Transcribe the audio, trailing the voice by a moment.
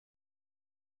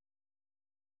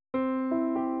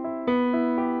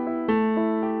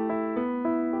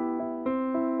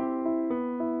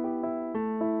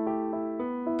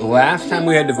last time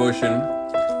we had devotion,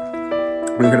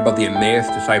 we heard about the Emmaus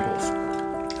disciples.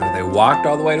 So they walked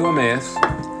all the way to Emmaus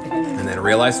and then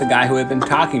realized the guy who had been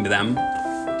talking to them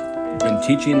and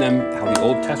teaching them how the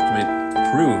Old Testament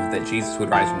proved that Jesus would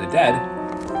rise from the dead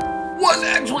was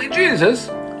actually Jesus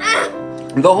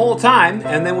the whole time.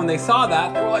 And then when they saw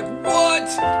that, they were like, what?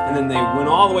 And then they went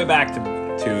all the way back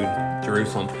to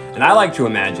Jerusalem. And I like to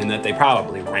imagine that they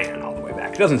probably ran all the way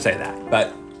back. It doesn't say that,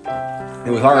 but it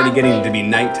was already getting to be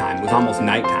nighttime. It was almost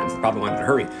nighttime, so they probably wanted to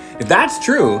hurry. If that's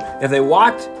true, if they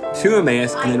walked to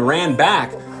Emmaus and then ran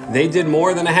back, they did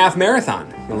more than a half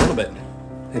marathon. A little bit.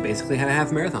 They basically had a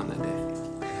half marathon that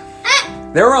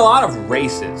day. There were a lot of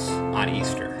races on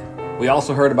Easter. We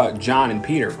also heard about John and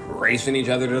Peter racing each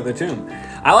other to the tomb.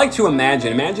 I like to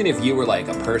imagine if you were like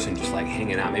a person just like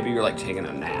hanging out. Maybe you're like taking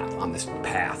a nap on this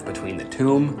path between the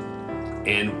tomb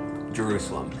and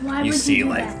Jerusalem. You see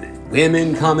like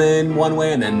women come in one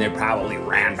way and then they probably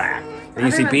ran back. And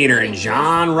you see Peter and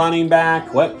John running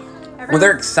back. What? Well,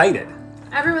 they're excited.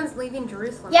 Everyone's leaving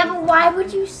Jerusalem. Yeah, but why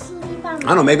would you sleep on I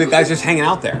don't know, maybe the guy's just hanging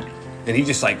out there. And he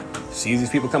just like sees these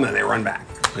people coming and they run back.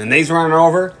 And then they's running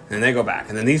over and they go back.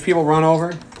 And then these people run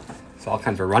over. There's all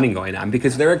kinds of running going on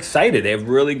because they're excited. They have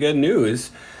really good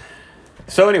news.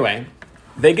 So anyway,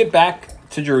 they get back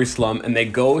to Jerusalem and they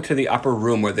go to the upper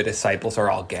room where the disciples are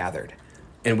all gathered.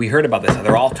 And we heard about this.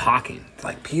 They're all talking.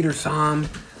 Like Peter saw him,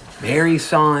 Mary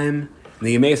saw him, and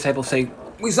the Emmaus disciples say,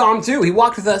 we saw him too. He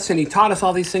walked with us and he taught us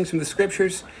all these things from the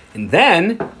scriptures. And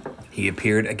then he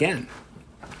appeared again.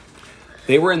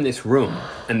 They were in this room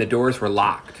and the doors were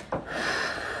locked.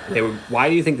 Why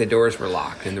do you think the doors were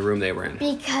locked in the room they were in?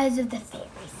 Because of the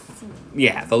Pharisees.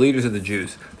 Yeah, the leaders of the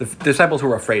Jews. The disciples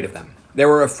were afraid of them. They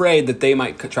were afraid that they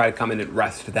might try to come in and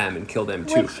arrest them and kill them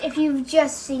too. Which, if you've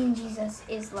just seen Jesus,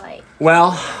 is like...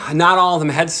 Well, not all of them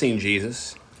had seen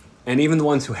Jesus. And even the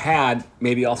ones who had,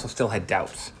 maybe also still had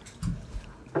doubts.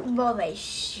 Well, they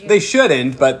should. They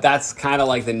shouldn't, but that's kind of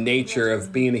like the nature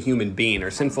of being a human being.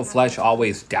 Our sinful flesh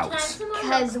always doubts.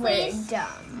 Because we're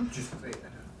dumb.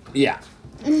 Yeah.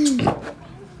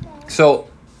 So,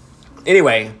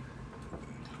 anyway,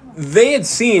 they had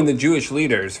seen the Jewish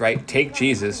leaders, right, take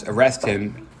Jesus, arrest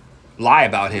him, lie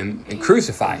about him, and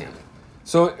crucify him.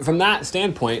 So, from that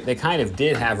standpoint, they kind of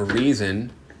did have a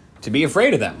reason to be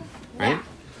afraid of them, right? Yeah.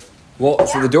 Well,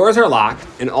 so the doors are locked,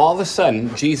 and all of a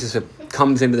sudden, Jesus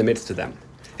comes into the midst of them.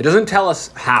 It doesn't tell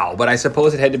us how, but I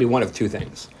suppose it had to be one of two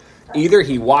things. Either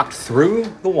he walked through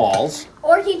the walls,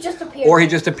 or he just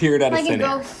appeared. Out of thin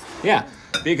air. Yeah,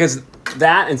 because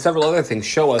that and several other things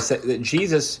show us that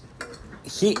Jesus,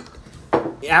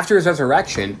 after his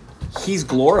resurrection, he's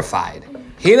glorified.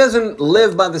 He doesn't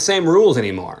live by the same rules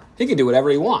anymore. He can do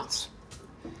whatever he wants.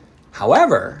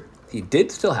 However, he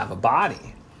did still have a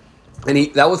body.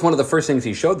 And that was one of the first things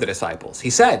he showed the disciples.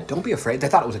 He said, don't be afraid. They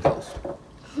thought it was a ghost.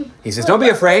 He says, don't be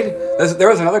afraid. There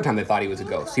was another time they thought he was a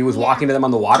ghost. He was walking to them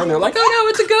on the water, and they're like, oh, no,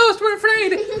 it's a ghost. We're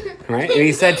afraid. Right? And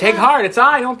he said, take heart. It's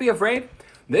I. Don't be afraid.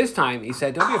 This time, he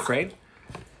said, don't be afraid.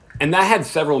 And that had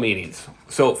several meanings.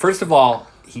 So, first of all,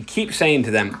 he keeps saying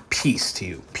to them, peace to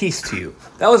you. Peace to you.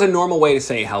 That was a normal way to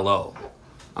say hello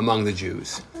among the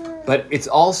Jews. But it's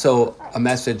also a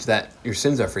message that your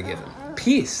sins are forgiven.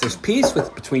 Peace. There's peace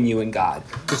between you and God.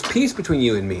 There's peace between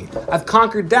you and me. I've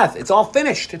conquered death. It's all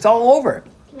finished. It's all over.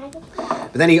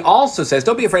 But then he also says,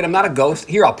 don't be afraid. I'm not a ghost.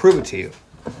 Here, I'll prove it to you.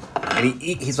 And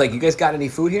he's like, you guys got any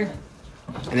food here?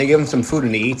 And they give him some food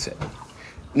and he eats it.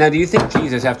 Now, do you think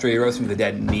Jesus, after he rose from the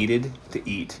dead, needed to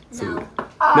eat food?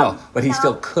 No, but he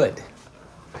still could.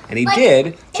 And he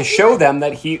did to show them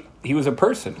that he was a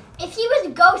person. If he was a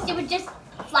ghost, it would just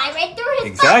fly right through his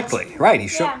Exactly. butt.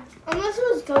 Right. Unless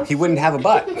it was ghost. He wouldn't have a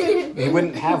butt. He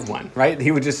wouldn't have one, right?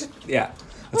 He would just, yeah.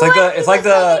 It's like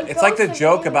the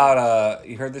joke about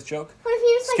you heard this joke? What if he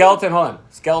was Skeleton, hold on.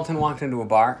 Skeleton walked into a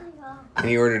bar and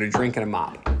he ordered a drink and a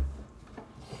mop.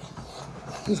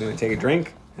 He's gonna take a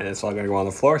drink and it's all gonna go on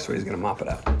the floor, so he's gonna mop it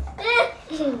up.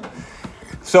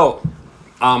 So,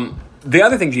 the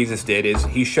other thing Jesus did is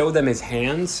he showed them his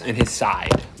hands and his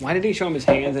side. Why did he show them his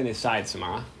hands and his side,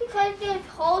 Samara? Because there's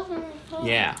holes in his hands.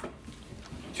 Yeah.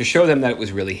 To show them that it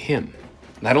was really him.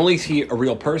 Not only is he a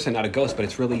real person, not a ghost, but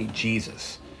it's really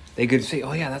Jesus. They could say,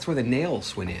 oh yeah, that's where the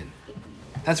nails went in.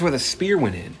 That's where the spear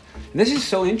went in. And this is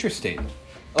so interesting.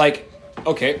 Like,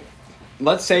 okay,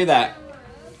 let's say that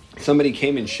somebody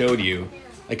came and showed you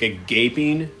like a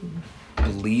gaping,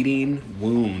 bleeding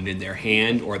wound in their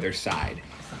hand or their side.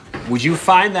 Would you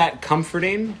find that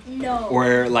comforting? No.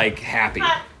 Or like happy?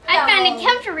 I found it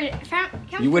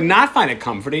comforting. You would not find it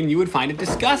comforting. You would find it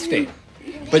disgusting.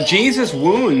 But Jesus'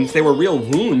 wounds, they were real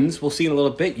wounds. We'll see in a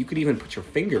little bit. You could even put your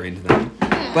finger into them.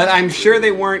 But I'm sure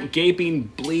they weren't gaping,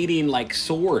 bleeding like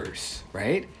sores,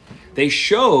 right? They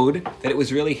showed that it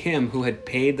was really him who had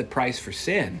paid the price for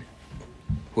sin,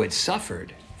 who had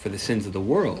suffered for the sins of the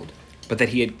world, but that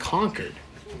he had conquered.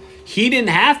 He didn't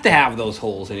have to have those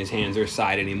holes in his hands or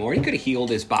side anymore. He could have healed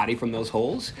his body from those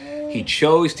holes. He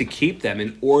chose to keep them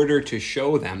in order to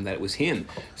show them that it was him.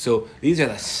 So these are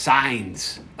the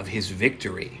signs of his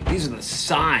victory. These are the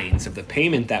signs of the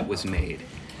payment that was made.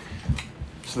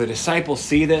 So the disciples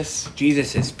see this.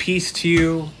 Jesus says, peace to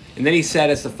you. And then he said,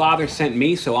 as the Father sent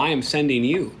me, so I am sending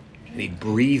you. And he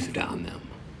breathed on them.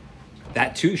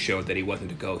 That too showed that he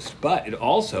wasn't a ghost. But it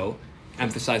also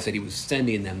emphasized that he was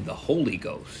sending them the Holy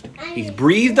Ghost. He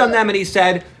breathed on them and he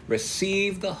said,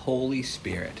 receive the Holy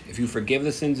Spirit. If you forgive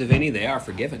the sins of any, they are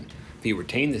forgiven. If you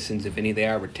retain the sins of any, they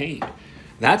are retained.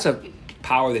 That's a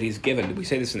power that he's given. We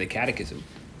say this in the Catechism.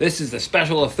 This is the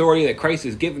special authority that Christ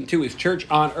has given to his church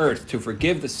on earth to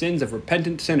forgive the sins of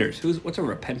repentant sinners. What's a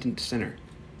repentant sinner?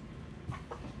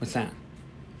 What's that?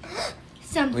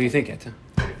 What do you think, Etta?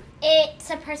 It's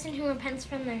a person who repents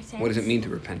from their sins. What does it mean to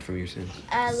repent from your sins?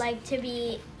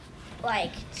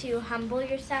 To humble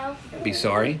yourself. Be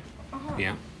sorry? Uh-huh.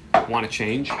 Yeah. Want to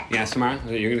change? Yeah, Samara? Is that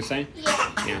what you're going to say?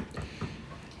 Yeah.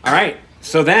 All right.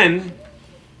 So then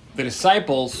the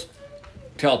disciples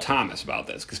tell Thomas about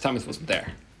this because Thomas wasn't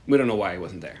there. We don't know why he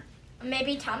wasn't there.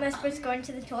 Maybe Thomas was going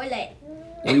to the toilet.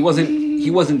 Well,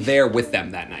 he wasn't there with them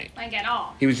that night. Like at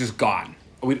all. He was just gone.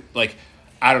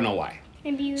 I don't know why.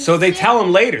 Maybe So they tell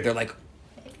him later, they're like,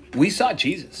 we saw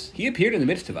Jesus. He appeared in the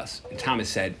midst of us. And Thomas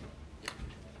said,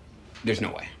 there's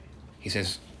no way. He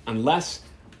says, unless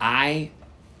I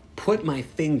put my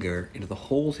finger into the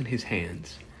holes in his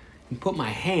hands and put my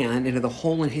hand into the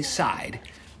hole in his side,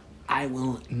 I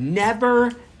will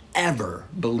never, ever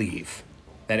believe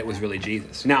that it was really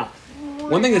Jesus. Now,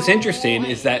 one thing that's interesting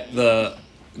is that the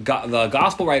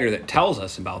gospel writer that tells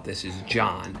us about this is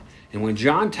John. And when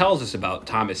John tells us about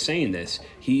Thomas saying this,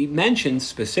 he mentions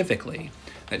specifically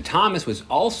that Thomas was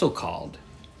also called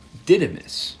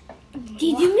Didymus.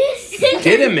 Didymus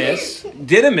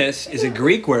is a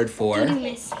Greek word for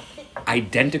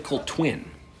identical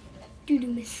twin.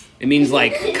 It means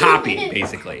like copy,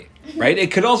 basically, right?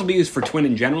 It could also be used for twin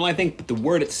in general, I think, but the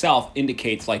word itself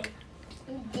indicates like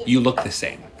you look the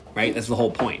same, right? That's the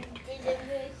whole point.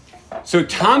 So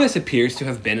Thomas appears to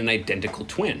have been an identical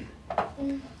twin,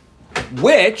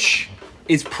 which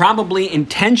is probably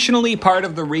intentionally part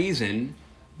of the reason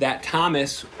that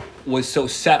Thomas was so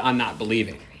set on not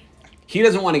believing. He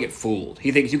doesn't want to get fooled.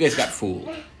 He thinks you guys got fooled.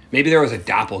 Maybe there was a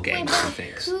doppelganger, he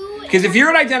thinks. Because if you're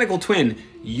an identical twin,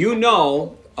 you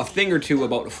know a thing or two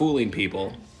about fooling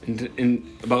people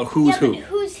and about who's who. But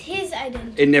who's his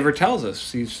identity? It never tells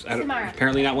us. He's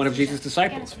apparently not one of Jesus'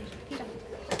 disciples.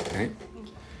 Right?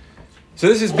 So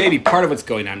this is maybe part of what's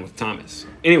going on with Thomas.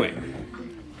 Anyway,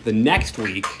 the next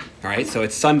week, all right, so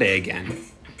it's Sunday again.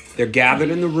 They're gathered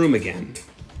in the room again.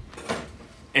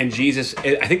 And Jesus,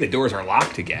 I think the doors are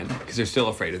locked again because they're still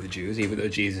afraid of the Jews, even though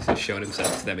Jesus has shown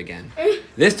himself to them again.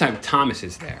 This time, Thomas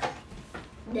is there.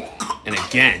 And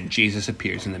again, Jesus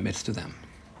appears in the midst of them.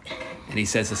 And he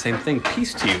says the same thing,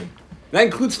 peace to you. That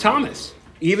includes Thomas.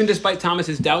 Even despite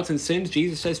Thomas's doubts and sins,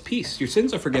 Jesus says, peace, your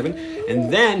sins are forgiven.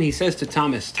 And then he says to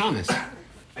Thomas, Thomas,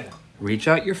 reach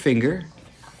out your finger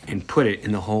and put it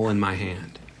in the hole in my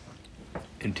hand.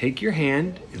 And take your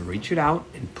hand and reach it out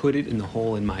and put it in the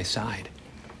hole in my side.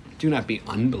 Do not be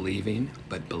unbelieving,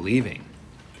 but believing.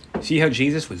 See how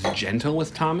Jesus was gentle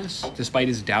with Thomas, despite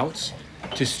his doubts,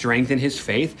 to strengthen his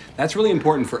faith? That's really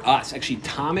important for us. Actually,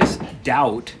 Thomas'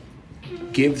 doubt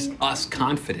gives us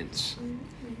confidence.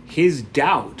 His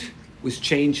doubt was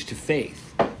changed to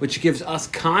faith, which gives us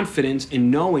confidence in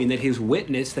knowing that his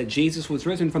witness that Jesus was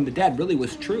risen from the dead really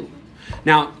was true.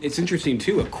 Now, it's interesting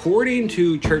too, according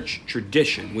to church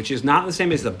tradition, which is not the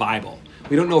same as the Bible,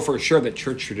 we don't know for sure that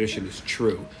church tradition is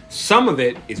true. Some of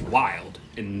it is wild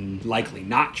and likely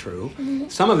not true.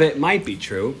 Some of it might be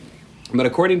true. But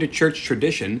according to church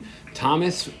tradition,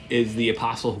 Thomas is the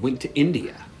apostle who went to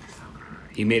India.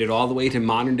 He made it all the way to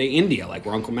modern day India, like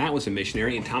where Uncle Matt was a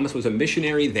missionary, and Thomas was a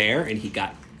missionary there, and he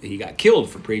got killed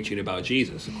for preaching about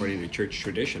Jesus, according to church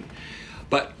tradition.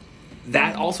 But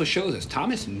that also shows us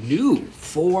Thomas knew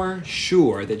for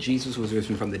sure that Jesus was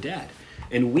risen from the dead,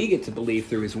 and we get to believe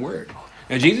through his word.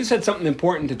 Now, Jesus said something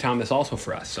important to Thomas also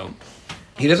for us. So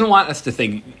he doesn't want us to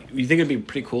think, you think it'd be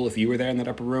pretty cool if you were there in that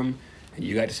upper room and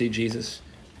you got to see Jesus?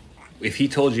 If he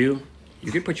told you,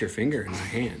 you could put your finger in my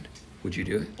hand, would you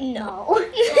do it? No.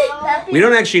 We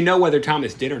don't actually know whether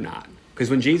Thomas did or not. Because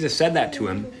when Jesus said that to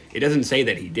him, it doesn't say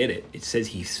that he did it. It says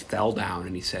he fell down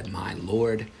and he said, my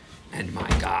Lord and my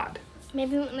God.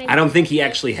 Maybe. I don't think he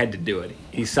actually had to do it.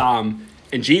 He saw him,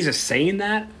 and Jesus saying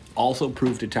that also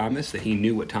proved to Thomas that he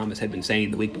knew what Thomas had been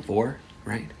saying the week before,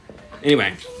 right?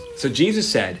 Anyway, so Jesus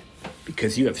said,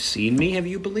 because you have seen me, have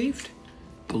you believed?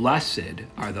 Blessed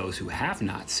are those who have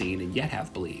not seen and yet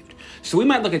have believed. So we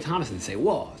might look at Thomas and say,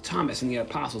 whoa, Thomas and the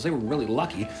apostles, they were really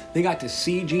lucky. They got to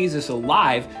see Jesus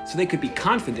alive so they could be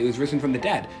confident that he was risen from the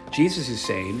dead. Jesus is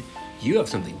saying, you have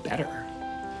something better.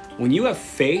 When you have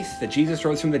faith that Jesus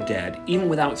rose from the dead, even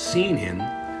without seeing him,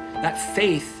 that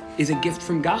faith is a gift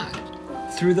from God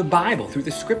through the Bible, through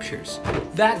the scriptures.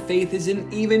 That faith is an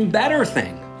even better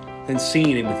thing than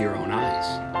seeing it with your own eyes.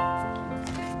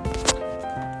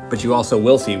 But you also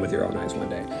will see him with your own eyes one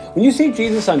day. When you see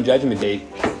Jesus on Judgment Day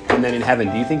and then in heaven,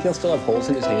 do you think he'll still have holes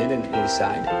in his hand and in his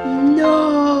side?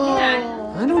 No.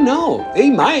 Yeah. I don't know. He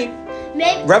might.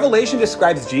 Maybe. Revelation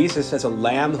describes Jesus as a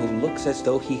lamb who looks as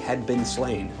though he had been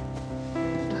slain.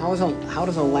 How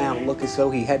does a lamb look as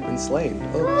though he had been slain?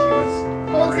 Oh.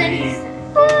 Holes in his.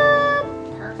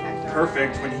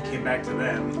 Perfect when he came back to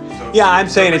them. So Yeah, I'm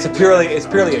saying it's purely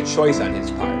a choice on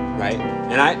his part, right?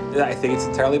 And I think it's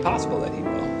entirely possible that he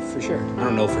will, for sure. I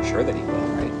don't know for sure that he will.